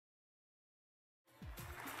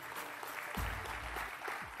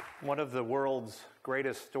One of the world's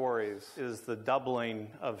greatest stories is the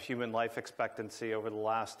doubling of human life expectancy over the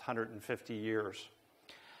last 150 years.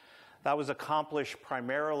 That was accomplished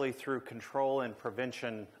primarily through control and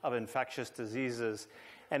prevention of infectious diseases,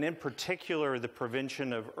 and in particular, the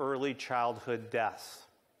prevention of early childhood deaths.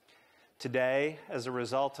 Today, as a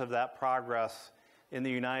result of that progress in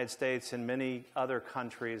the United States and many other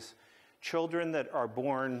countries, children that are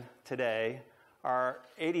born today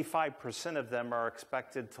 85% of them are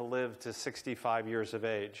expected to live to 65 years of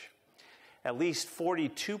age. At least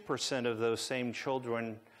 42% of those same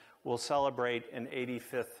children will celebrate an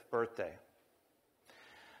 85th birthday.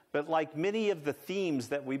 But like many of the themes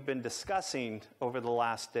that we've been discussing over the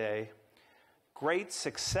last day, great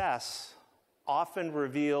success often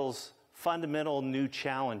reveals fundamental new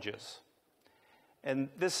challenges. And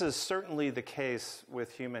this is certainly the case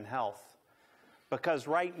with human health, because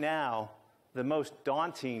right now, the most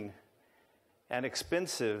daunting and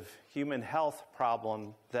expensive human health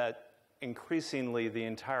problem that increasingly the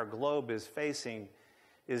entire globe is facing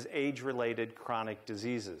is age-related chronic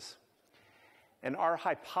diseases. And our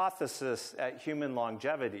hypothesis at Human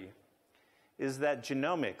Longevity is that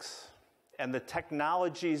genomics and the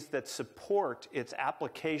technologies that support its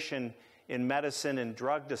application in medicine and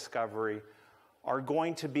drug discovery are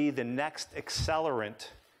going to be the next accelerant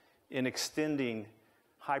in extending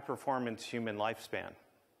high-performance human lifespan.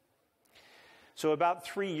 So about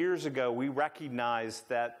 3 years ago, we recognized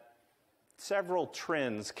that several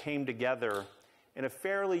trends came together in a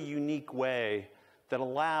fairly unique way that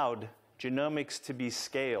allowed genomics to be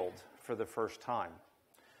scaled for the first time.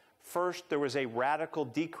 First, there was a radical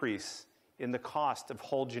decrease in the cost of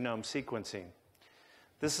whole genome sequencing.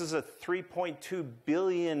 This is a 3.2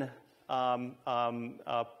 billion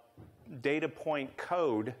data point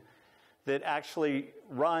code that actually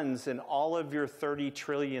runs in all of your 30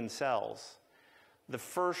 trillion cells. The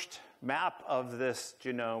first map of this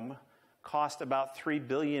genome cost about $3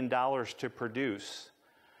 billion to produce.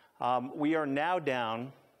 We are now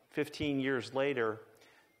down, 15 years later,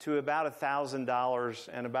 to about $1,000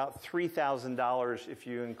 and about $3,000 if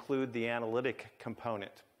you include the analytic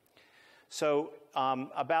component. So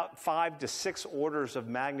about 5 to 6 orders of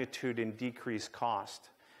magnitude in decreased cost.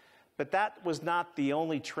 But that was not the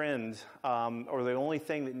only trend or the only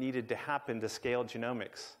thing that needed to happen to scale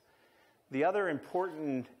genomics. The other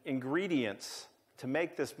important ingredients to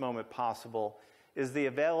make this moment possible is the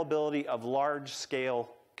availability of large-scale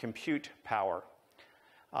compute power.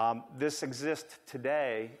 This exists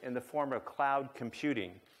today in the form of cloud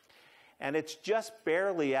computing. And it's just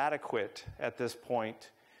barely adequate at this point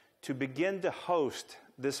to begin to host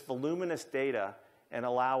this voluminous data and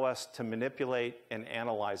allow us to manipulate and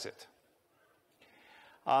analyze it.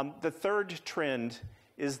 The third trend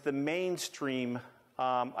is the mainstream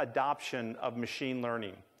adoption of machine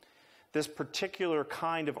learning. This particular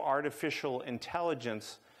kind of artificial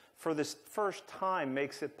intelligence, for the first time,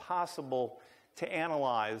 makes it possible to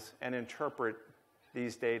analyze and interpret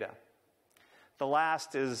these data. The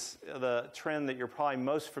last is the trend that you're probably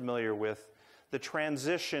most familiar with, the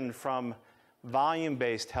transition from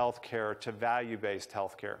volume-based healthcare to value-based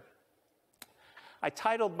healthcare. I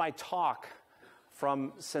titled my talk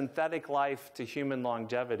From Synthetic Life to Human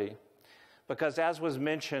Longevity because, as was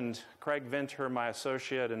mentioned, Craig Venter, my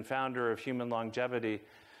associate and founder of Human Longevity,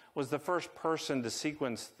 was the first person to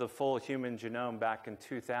sequence the full human genome back in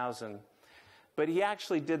 2000. But he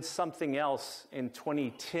actually did something else in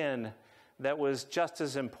 2010 that was just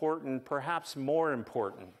as important, perhaps more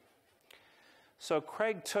important. So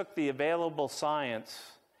Craig took the available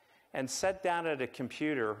science and sat down at a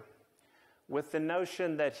computer with the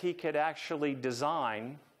notion that he could actually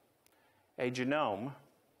design a genome,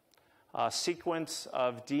 a sequence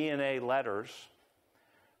of DNA letters,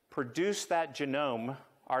 produce that genome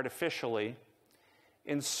artificially,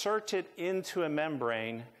 insert it into a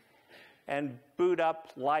membrane, and boot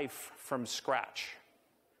up life from scratch.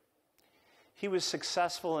 He was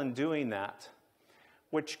successful in doing that,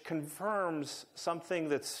 which confirms something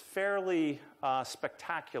that's fairly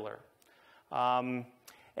spectacular.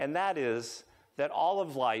 And that is that all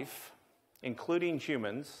of life, including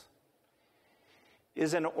humans,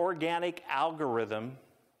 is an organic algorithm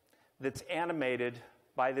that's animated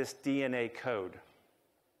by this DNA code.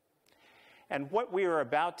 And what we are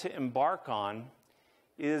about to embark on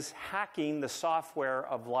is hacking the software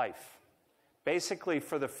of life. Basically,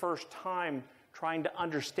 for the first time, trying to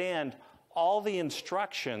understand all the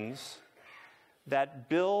instructions that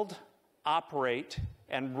build, operate,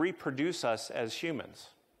 and reproduce us as humans.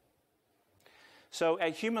 So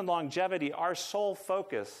at Human Longevity, our sole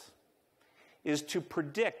focus is to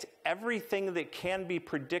predict everything that can be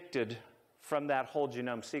predicted from that whole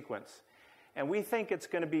genome sequence. And we think it's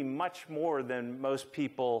going to be much more than most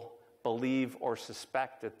people believe or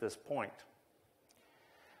suspect at this point.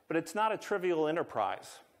 But it's not a trivial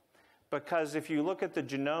enterprise, because if you look at the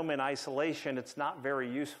genome in isolation, it's not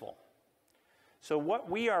very useful. So what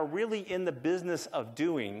we are really in the business of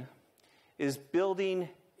doing is building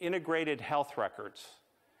integrated health records.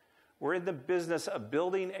 We're in the business of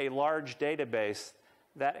building a large database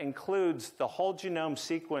that includes the whole genome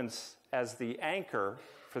sequence as the anchor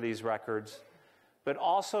for these records, but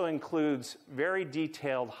also includes very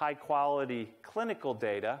detailed, high-quality clinical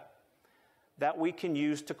data that we can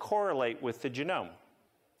use to correlate with the genome.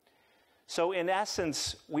 So in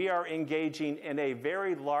essence, we are engaging in a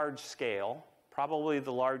very large scale, probably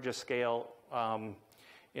the largest scale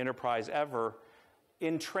enterprise ever,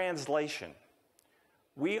 in translation.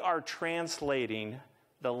 We are translating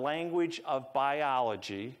the language of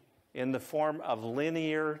biology in the form of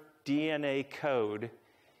linear DNA code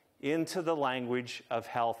into the language of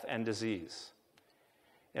health and disease.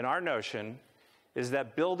 And our notion is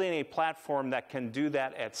that building a platform that can do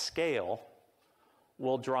that at scale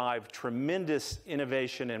will drive tremendous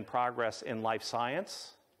innovation and progress in life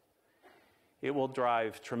science. It will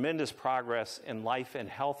drive tremendous progress in life and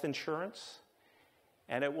health insurance.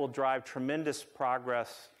 And it will drive tremendous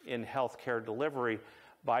progress in healthcare delivery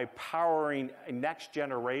by powering a next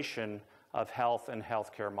generation of health and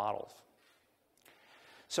healthcare models.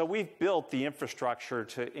 So we've built the infrastructure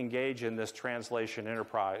to engage in this translation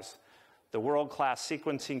enterprise. The world-class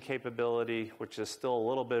sequencing capability, which is still a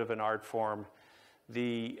little bit of an art form,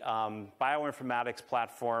 the bioinformatics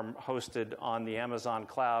platform hosted on the Amazon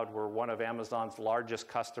cloud. We're one of Amazon's largest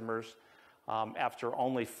customers after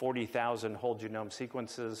only 40,000 whole genome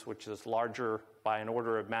sequences, which is larger by an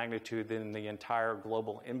order of magnitude than the entire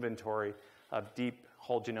global inventory of deep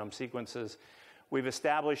whole genome sequences. We've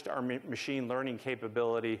established our machine learning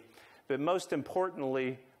capability, but most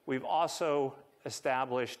importantly, we've also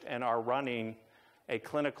established and are running a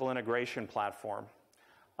clinical integration platform,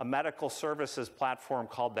 a medical services platform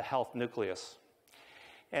called the Health Nucleus.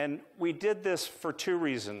 And we did this for two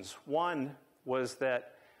reasons. One was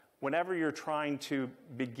that whenever you're trying to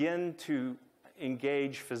begin to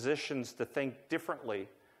engage physicians to think differently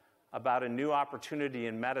about a new opportunity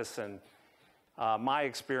in medicine, my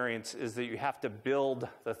experience is that you have to build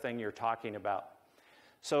the thing you're talking about.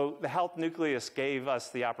 So the Health Nucleus gave us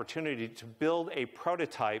the opportunity to build a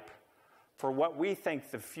prototype for what we think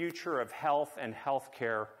the future of health and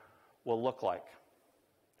healthcare will look like.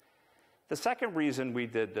 The second reason we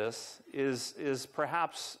did this is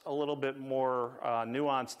perhaps a little bit more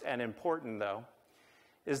nuanced and important, though,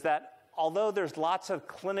 is that although there's lots of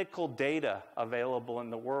clinical data available in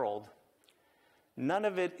the world, none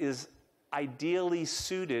of it is ideally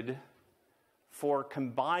suited for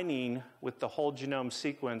combining with the whole genome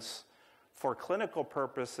sequence for clinical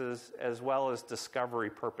purposes as well as discovery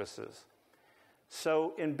purposes.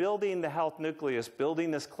 So in building the Health Nucleus, building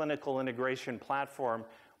this clinical integration platform,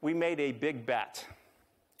 we made a big bet.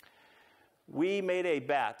 We made a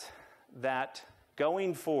bet that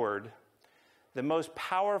going forward, the most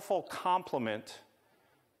powerful complement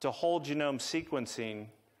to whole genome sequencing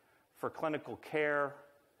for clinical care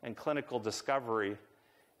and clinical discovery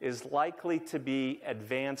is likely to be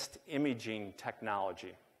advanced imaging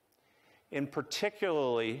technology. In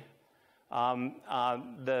particularly,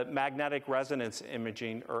 the magnetic resonance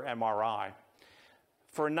imaging, or MRI,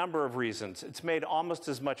 for a number of reasons. It's made almost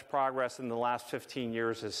as much progress in the last 15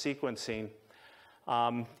 years as sequencing,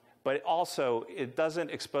 but also it doesn't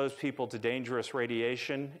expose people to dangerous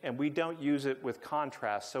radiation, and we don't use it with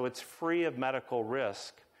contrast, so it's free of medical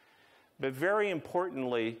risk. But very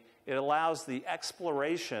importantly, it allows the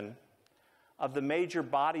exploration of the major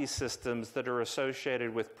body systems that are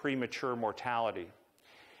associated with premature mortality.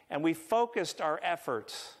 And we focused our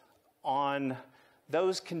efforts on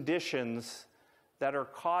those conditions that are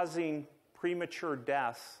causing premature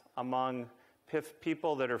death among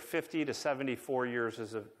people that are 50 to 74 years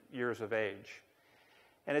of age.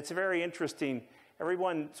 And it's very interesting.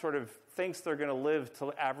 Everyone sort of thinks they're going to live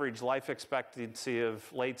to average life expectancy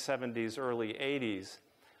of late 70s, early 80s.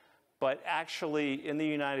 But actually, in the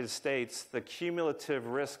United States, the cumulative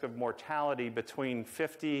risk of mortality between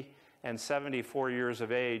 50 and 74 years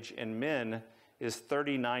of age in men is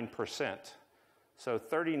 39%. So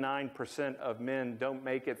 39% of men don't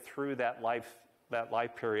make it through that life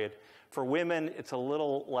period. For women, it's a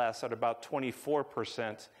little less, at about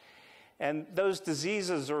 24%. And those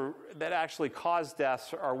diseases that actually cause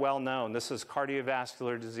deaths are well known. This is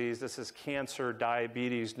cardiovascular disease, this is cancer,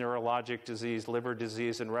 diabetes, neurologic disease, liver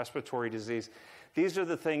disease, and respiratory disease. These are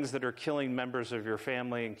the things that are killing members of your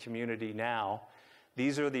family and community now.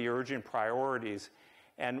 These are the urgent priorities.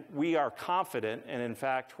 And we are confident, and in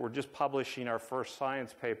fact, we're just publishing our first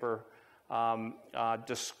science paper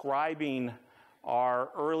describing our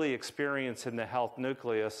early experience in the health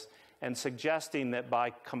nucleus and suggesting that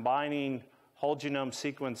by combining whole genome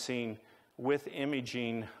sequencing with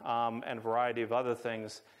imaging and a variety of other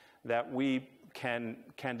things, that we can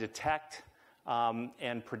detect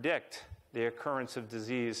and predict the occurrence of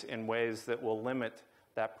disease in ways that will limit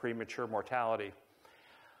that premature mortality.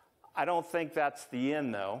 I don't think that's the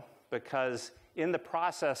end, though, because in the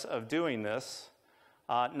process of doing this,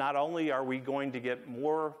 not only are we going to get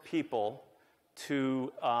more people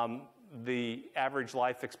to the average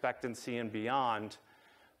life expectancy and beyond,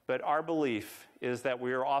 but our belief is that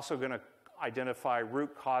we are also going to identify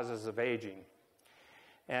root causes of aging.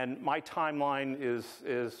 And my timeline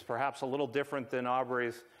is perhaps a little different than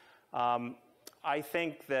Aubrey's. I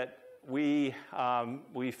think that we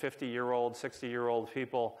 50-year-old, 60-year-old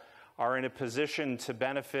people are in a position to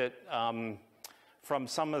benefit from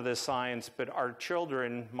some of this science, but our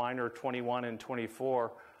children, mine are 21 and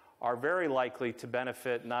 24, are very likely to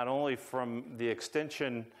benefit not only from the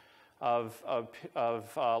extension of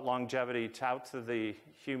longevity out to the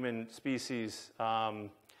human species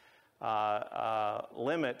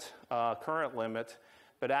limit, current limit,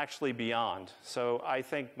 but actually beyond. So I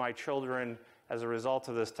think my children, as a result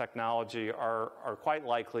of this technology, are quite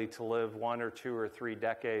likely to live 1 or 2 or 3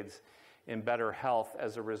 decades in better health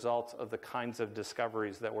as a result of the kinds of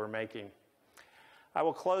discoveries that we're making. I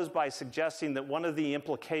will close by suggesting that one of the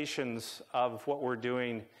implications of what we're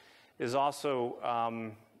doing is also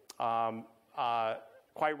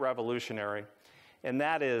quite revolutionary, and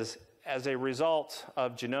that is, as a result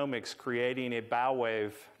of genomics creating a bow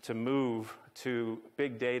wave to move to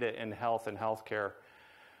big data in health and healthcare,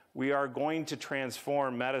 we are going to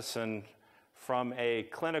transform medicine from a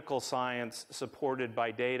clinical science supported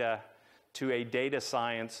by data to a data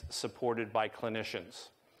science supported by clinicians.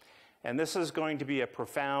 And this is going to be a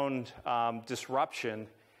profound disruption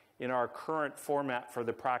in our current format for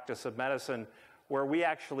the practice of medicine, where we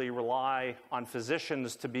actually rely on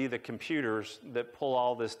physicians to be the computers that pull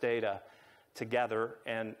all this data together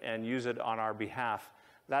and use it on our behalf.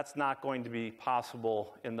 That's not going to be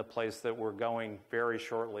possible in the place that we're going very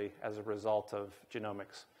shortly as a result of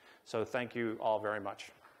genomics. So thank you all very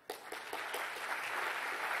much.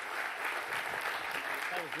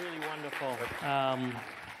 That was really wonderful.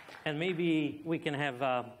 And maybe we can have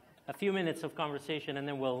a few minutes of conversation, and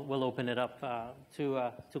then we'll open it up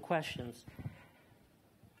to questions.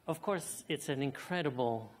 Of course, it's an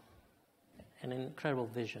incredible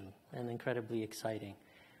vision and incredibly exciting.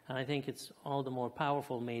 And I think it's all the more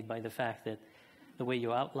powerful made by the fact that the way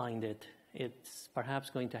you outlined it, it's perhaps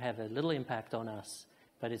going to have a little impact on us,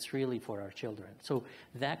 but it's really for our children. So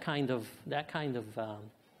that kind of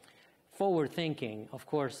forward thinking, of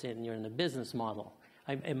course, you're in the business model.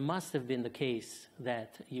 It must have been the case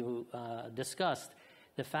that you discussed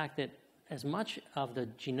the fact that as much of the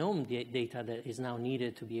genome data that is now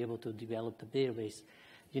needed to be able to develop the database,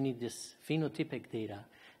 you need this phenotypic data.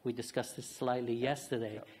 We discussed this slightly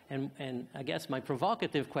yesterday. Yep. And I guess my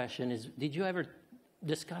provocative question is, did you ever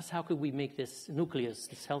discuss how could we make this nucleus,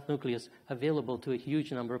 this health nucleus, available to a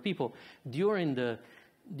huge number of people during the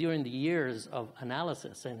years of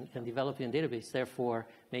analysis and developing a database, therefore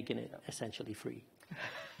making it essentially free?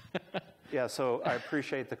 Yeah, so I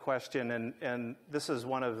appreciate the question, and this is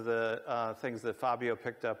one of the things that Fabio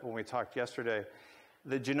picked up when we talked yesterday.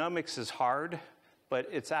 The genomics is hard, but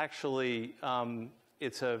it's actually,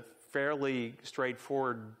 it's a fairly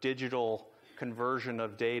straightforward digital conversion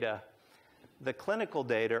of data. The clinical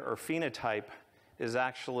data, or phenotype, is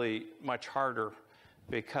actually much harder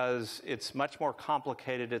because it's much more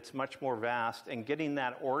complicated, it's much more vast, and getting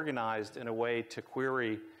that organized in a way to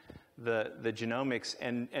query the genomics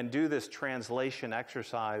and do this translation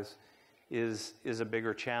exercise is a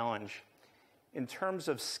bigger challenge. In terms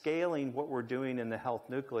of scaling what we're doing in the health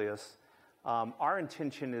nucleus, our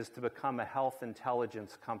intention is to become a health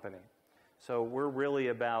intelligence company. So we're really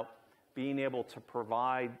about being able to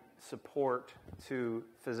provide support to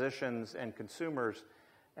physicians and consumers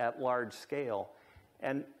at large scale.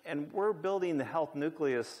 And we're building the health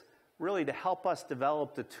nucleus really to help us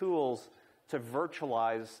develop the tools to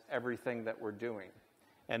virtualize everything that we're doing.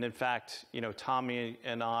 And in fact, Tommy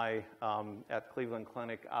and I at Cleveland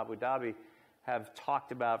Clinic Abu Dhabi have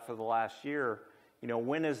talked about for the last year,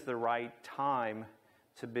 when is the right time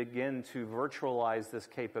to begin to virtualize this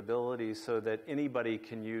capability so that anybody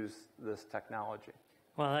can use this technology?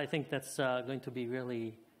 Well, I think that's going to be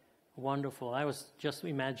really Wonderful. I was just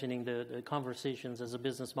imagining the conversations as a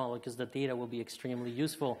business model, because the data will be extremely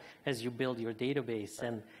useful as you build your database,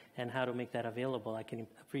 and how to make that available. I can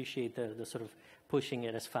appreciate the sort of pushing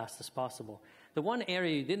it as fast as possible. The one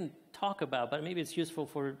area you didn't talk about, but maybe it's useful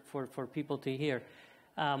for people to hear,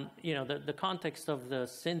 the context of the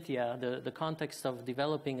Cynthia, the context of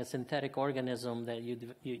developing a synthetic organism that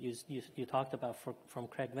you talked about from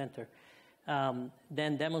Craig Venter,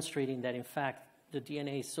 then demonstrating that, in fact, the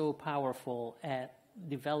DNA is so powerful at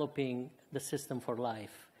developing the system for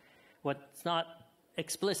life. What's not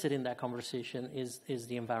explicit in that conversation is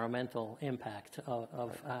the environmental impact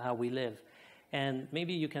of how we live. And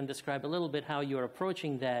maybe you can describe a little bit how you're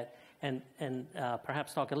approaching that, and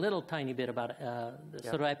perhaps talk a little tiny bit about the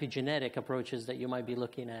sort of epigenetic approaches that you might be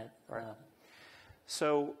looking at. Right.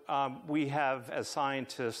 So we have, as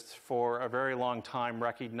scientists, for a very long time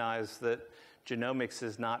recognized that genomics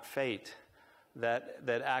is not fate, that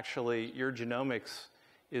actually your genomics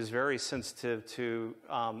is very sensitive to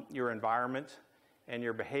your environment and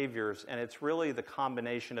your behaviors, and it's really the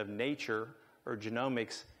combination of nature, or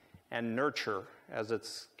genomics, and nurture, as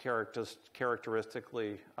it's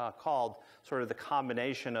characteristically called, sort of the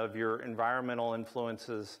combination of your environmental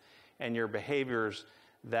influences and your behaviors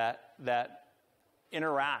that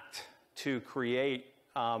interact to create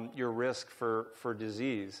your risk for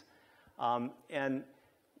disease. And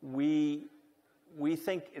we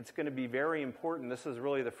think it's going to be very important. This is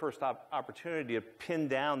really the first opportunity to pin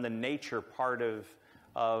down the nature part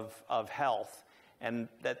of health. And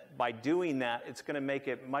that by doing that, it's going to make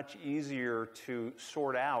it much easier to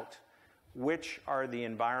sort out which are the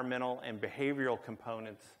environmental and behavioral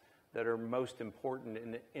components that are most important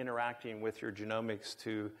in interacting with your genomics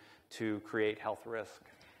to create health risk.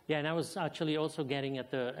 Yeah, and I was actually also getting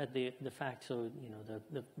at the fact, so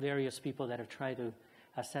the various people that have tried to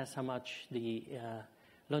assess how much the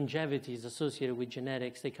longevity is associated with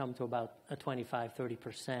genetics, they come to about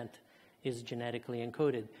 25-30% is genetically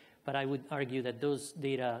encoded. But I would argue that those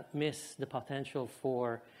data miss the potential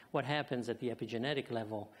for what happens at the epigenetic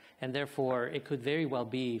level, and therefore it could very well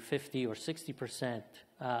be 50 or 60%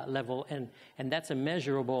 level, and that's a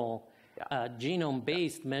measurable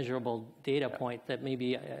genome-based measurable data point that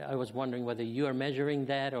maybe I was wondering whether you are measuring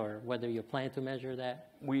that or whether you plan to measure that.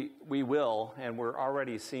 We will, and we're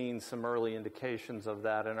already seeing some early indications of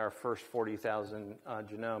that in our first 40,000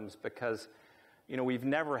 genomes, because we've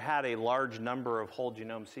never had a large number of whole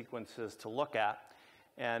genome sequences to look at,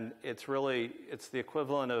 and it's the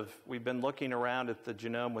equivalent of, we've been looking around at the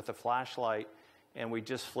genome with a flashlight, and we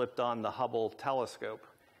just flipped on the Hubble telescope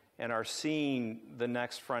and are seeing the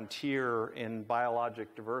next frontier in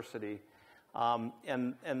biologic diversity.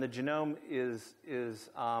 And the genome is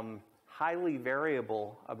highly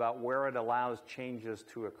variable about where it allows changes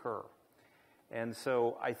to occur. And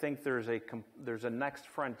so I think there's a next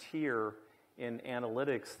frontier in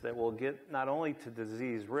analytics that will get not only to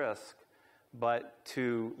disease risk, but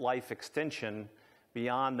to life extension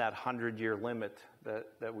beyond that 100-year limit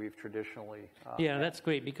that we've traditionally Yeah, that's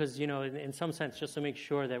great, because in some sense, just to make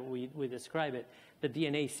sure that we describe it, the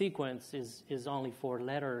DNA sequence is only 4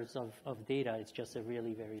 letters of data. It's just a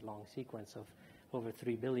really very long sequence of over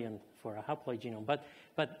 3 billion for a haploid genome.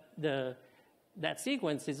 But that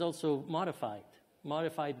sequence is also modified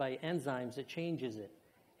by enzymes that changes it.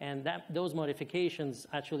 And those modifications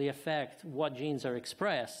actually affect what genes are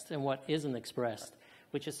expressed and what isn't expressed,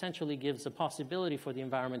 which essentially gives a possibility for the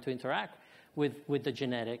environment to interact with the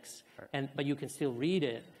genetics. But you can still read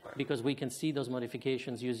it, because we can see those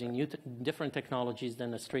modifications using different technologies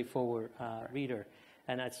than a straightforward reader.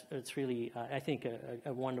 And it's really, I think,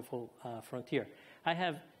 a wonderful frontier. I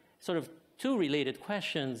have sort of 2 related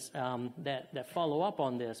questions that follow up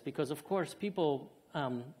on this, because, of course, people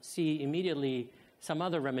see immediately some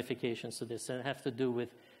other ramifications to this that have to do with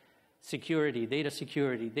security,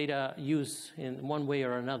 data use in one way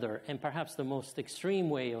or another, and perhaps the most extreme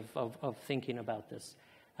way of thinking about this.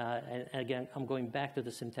 And again, I'm going back to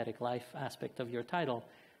the synthetic life aspect of your title.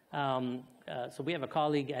 So we have a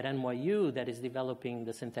colleague at NYU that is developing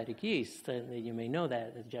the synthetic yeast. You may know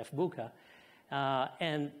that, Jeff Buca.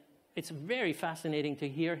 And it's very fascinating to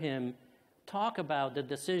hear him talk about the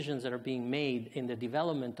decisions that are being made in the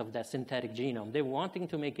development of that synthetic genome. They're wanting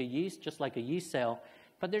to make a yeast just like a yeast cell,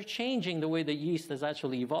 but they're changing the way the yeast has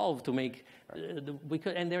actually evolved to make,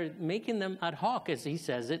 and they're making them ad hoc, as he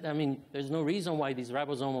says it. I mean, there's no reason why these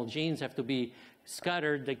ribosomal genes have to be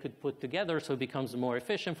scattered. They could put together so it becomes more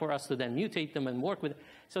efficient for us to then mutate them and work with it.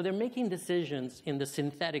 So they're making decisions in the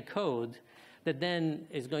synthetic code that then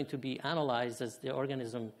is going to be analyzed as the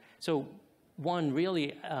organism. So one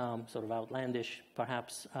really sort of outlandish,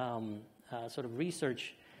 perhaps, sort of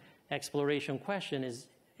research exploration question is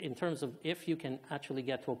in terms of if you can actually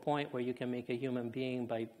get to a point where you can make a human being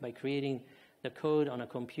by creating the code on a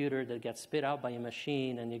computer that gets spit out by a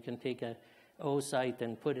machine, and you can take a oocyte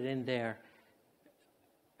and put it in there.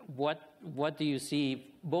 What do you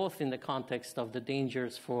see, both in the context of the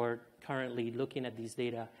dangers for currently looking at these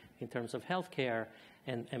data in terms of healthcare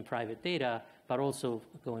and private data, but also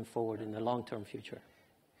going forward in the long-term future?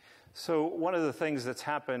 So one of the things that's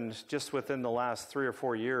happened just within the last 3 or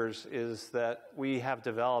 4 years is that we have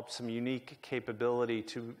developed some unique capability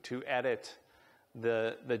to edit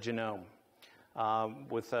the genome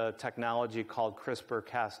with a technology called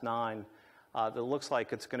CRISPR-Cas9 that looks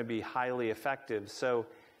like it's going to be highly effective. So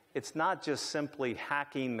it's not just simply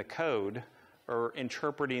hacking the code or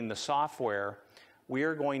interpreting the software. We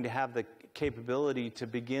are going to have the capability to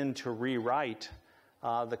begin to rewrite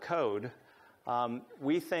the code.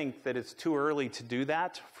 We think that it's too early to do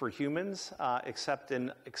that for humans, except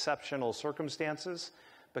in exceptional circumstances,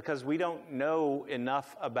 because we don't know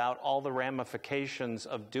enough about all the ramifications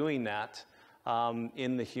of doing that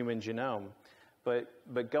in the human genome.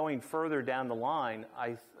 But going further down the line,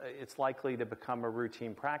 it's likely to become a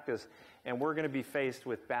routine practice, and we're going to be faced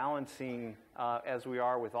with balancing, as we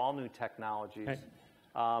are with all new technologies, right.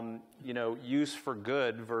 Use for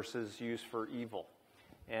good versus use for evil.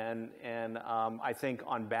 And I think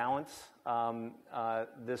on balance,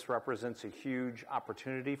 this represents a huge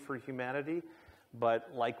opportunity for humanity. But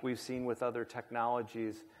like we've seen with other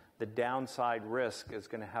technologies, the downside risk is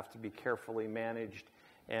going to have to be carefully managed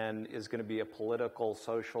and is going to be a political,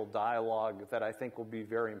 social dialogue that I think will be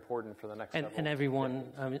very important for the next several years. And everyone,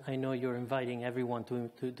 I know you're inviting everyone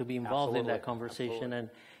to be involved in that conversation. Absolutely.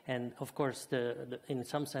 And of course, in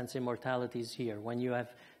some sense, immortality is here. When you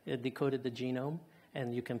have decoded the genome,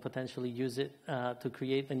 and you can potentially use it to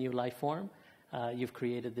create a new life form, you've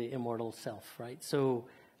created the immortal self, right? So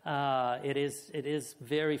it is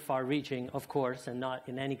very far-reaching, of course, and not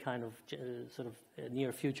in any kind of sort of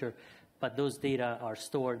near future, but those data are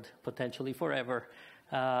stored potentially forever.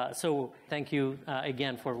 So thank you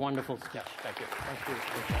again for a wonderful speech. Yeah, thank you. Thank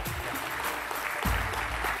you.